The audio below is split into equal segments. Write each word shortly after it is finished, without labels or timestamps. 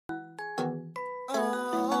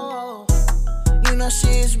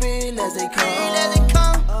shit's real as they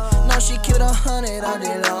come. No, she killed 100 all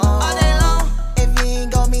day long. If you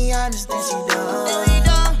ain't gon' be honest, then she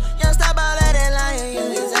dumb. Young stop all of that lying, you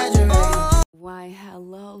exaggerate. Why,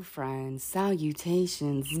 hello, friends.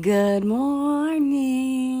 Salutations. Good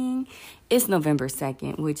morning. It's November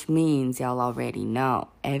 2nd, which means y'all already know.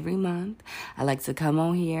 Every month, I like to come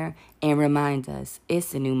on here and remind us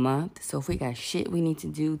it's a new month. So if we got shit we need to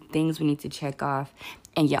do, things we need to check off,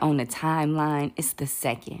 and you're on the timeline, it's the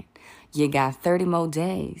 2nd. You got 30 more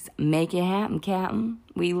days. Make it happen, Captain.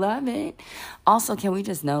 We love it. Also, can we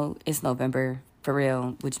just know it's November for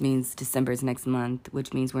real, which means December's next month,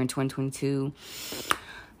 which means we're in 2022,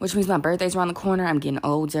 which means my birthday's around the corner. I'm getting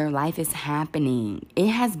older. Life is happening. It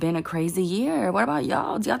has been a crazy year. What about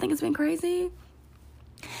y'all? Do y'all think it's been crazy?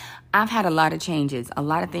 I've had a lot of changes, a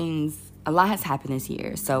lot of things, a lot has happened this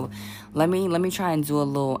year. So let me try and do a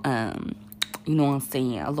little, you know what I'm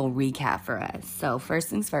saying, a little recap for us. So first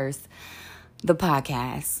things first, the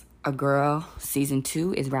podcast. A Girl season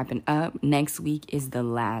 2 is wrapping up. Next week is the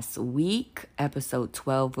last week. Episode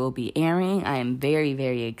 12 will be airing. I am very,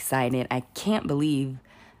 very excited. I can't believe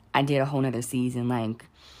I did a whole nother season. Like,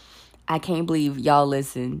 I can't believe y'all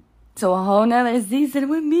listen to a whole nother season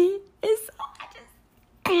with me. It's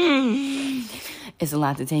a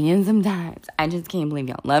lot to take in sometimes. I just can't believe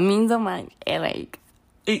y'all love me so much. And like,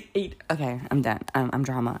 okay, I'm done. I'm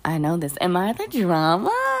drama. I know this. Am I the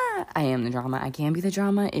drama? I am the drama. I can be the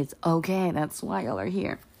drama. It's okay. That's why y'all are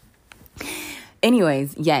here.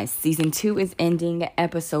 Anyways, yes, season 2 is ending.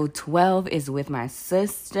 Episode 12 is with my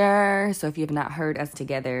sister. So if you have not heard us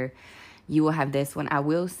together, you will have this one. I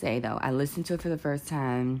will say, though, I listened to it for the first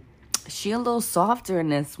time. She a little softer in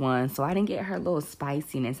this one, so I didn't get her little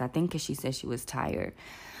spiciness. I think because she said she was tired.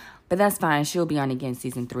 But that's fine. She'll be on again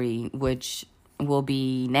season 3, which will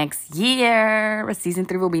be next year. Season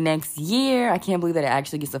 3 will be next year. I can't believe that it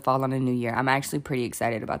actually gets to fall on a new year. I'm actually pretty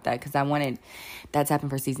excited about that because I wanted that to happen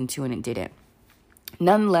for season 2 and it didn't.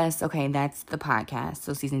 Nonetheless, okay, that's the podcast.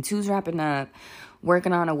 So season 2 is wrapping up.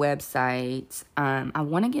 Working on a website. I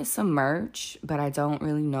want to get some merch, but I don't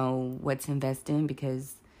really know what to invest in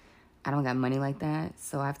because I don't got money like that.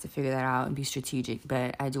 So I have to figure that out and be strategic.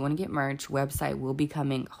 But I do want to get merch. Website will be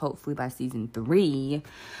coming hopefully by season 3.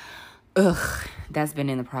 Ugh, that's been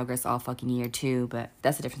in the progress all fucking year too, but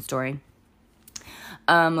that's a different story.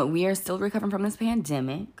 We are still recovering from this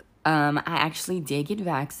pandemic. I actually did get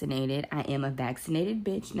vaccinated. I am a vaccinated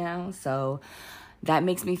bitch now, so that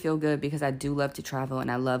makes me feel good because I do love to travel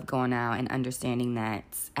and I love going out and understanding that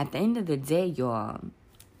at the end of the day, y'all,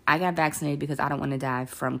 I got vaccinated because I don't want to die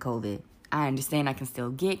from COVID. I understand I can still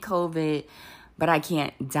get COVID, but I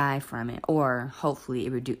can't die from it, or hopefully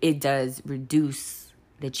it does reduce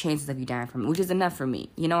the chances of you dying from it, which is enough for me.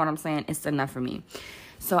 You know what I'm saying? It's enough for me.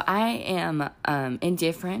 So I am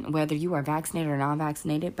indifferent whether you are vaccinated or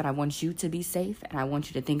non-vaccinated, but I want you to be safe and I want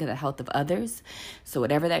you to think of the health of others. So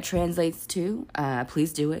whatever that translates to,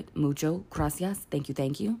 please do it. Mucho gracias.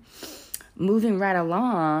 Thank you. Moving right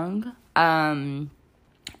along,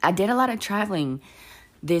 I did a lot of traveling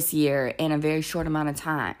this year in a very short amount of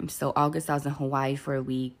time. So August, I was in Hawaii for a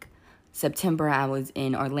week. September, I was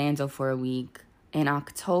in Orlando for a week. In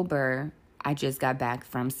October, I just got back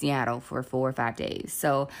from Seattle for 4 or 5 days.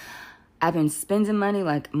 So I've been spending money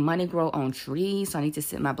like money grow on trees. So I need to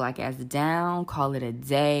sit my black ass down, call it a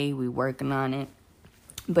day. We working on it.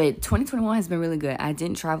 But 2021 has been really good. I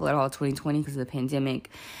didn't travel at all 2020 because of the pandemic.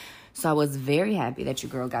 So I was very happy that your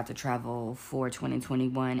girl got to travel for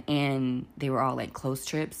 2021. And they were all like close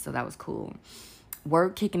trips. So that was cool.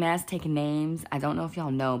 Work, kicking ass, taking names. I don't know if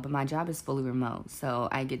y'all know, but my job is fully remote. So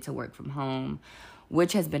I get to work from home,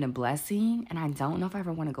 which has been a blessing. And I don't know if I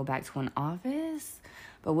ever want to go back to an office,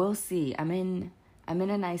 but we'll see. I'm in a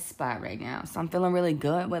nice spot right now. So I'm feeling really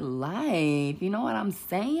good with life. You know what I'm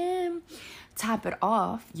saying? Top it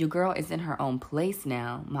off, your girl is in her own place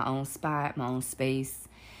now. My own spot, my own space.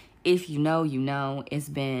 If you know, you know. It's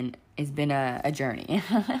been a journey.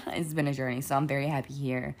 It's been a journey. So I'm very happy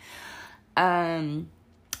here. And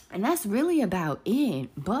that's really about it.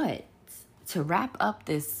 But to wrap up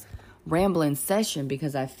this rambling session,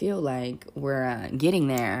 because I feel like we're getting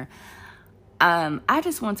there, I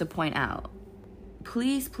just want to point out,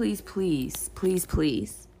 please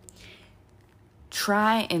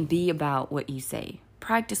try and be about what you say.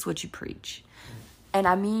 Practice what you preach. And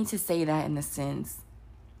I mean to say that in the sense,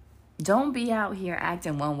 don't be out here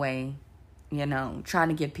acting one way, you know, trying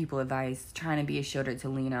to give people advice, trying to be a shoulder to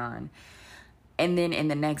lean on. And then in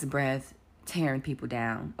the next breath, tearing people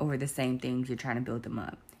down over the same things you're trying to build them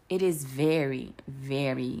up. It is very,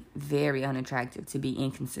 very, very unattractive to be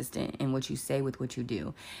inconsistent in what you say with what you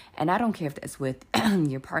do. And I don't care if that's with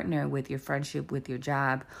your partner, with your friendship, with your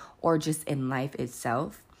job, or just in life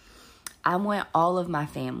itself. I want all of my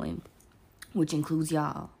family, which includes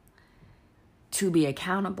y'all, to be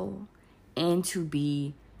accountable and to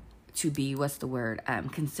be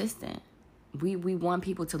consistent. We want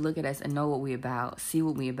people to look at us and know what we about, see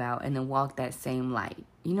what we about, and then walk that same light.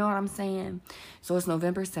 You know what I'm saying? So it's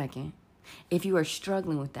November 2nd. If you are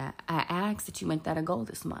struggling with that, I ask that you make that a goal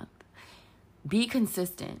this month. Be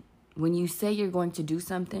consistent. When you say you're going to do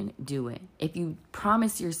something, do it. If you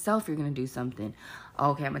promise yourself you're going to do something,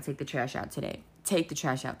 okay, I'm going to take the trash out today. Take the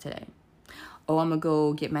trash out today. Oh, I'm going to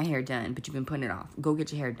go get my hair done, but you've been putting it off. Go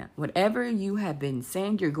get your hair done. Whatever you have been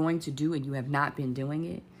saying you're going to do and you have not been doing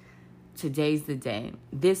it, today's the day.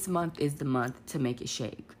 This month is the month to make it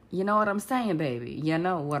shake. You know what I'm saying, baby? You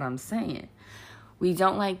know what I'm saying. We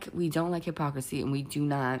don't like hypocrisy, and we do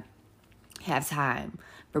not have time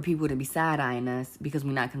for people to be side-eyeing us because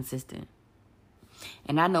we're not consistent.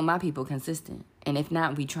 And I know my people consistent. And if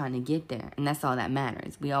not, we trying to get there. And that's all that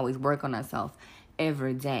matters. We always work on ourselves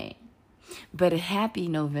every day. But a happy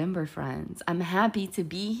November, friends. I'm happy to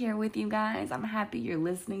be here with you guys. I'm happy you're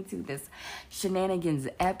listening to this shenanigans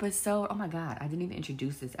episode. Oh my God, I didn't even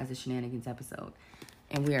introduce this as a shenanigans episode.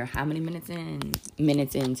 And we're how many minutes in?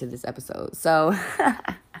 Minutes into this episode. So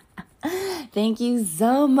thank you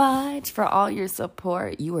so much for all your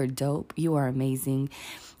support. You are dope. You are amazing.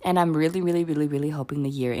 And I'm really, really, really, really hoping the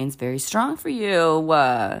year ends very strong for you.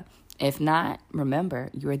 If not, remember,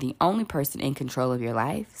 you are the only person in control of your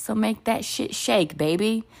life. So make that shit shake,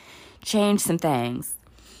 baby. Change some things.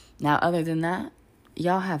 Now, other than that,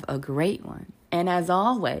 y'all have a great one. And as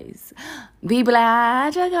always, be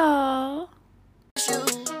blessed, y'all.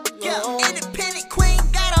 Yeah, independent queen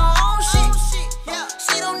got her own shit. Yeah,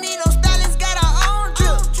 she don't need no stylist, got her own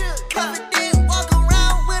drip. Confident, walk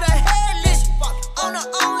around with her head lit. On her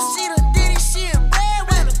own, she done did it, she a bad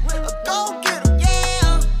winner. A go-getter,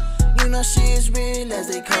 yeah. You know she is real as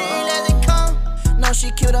they come. No,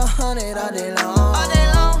 she killed 100 all day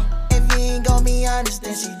long. If you ain't gon' be honest,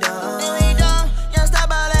 then she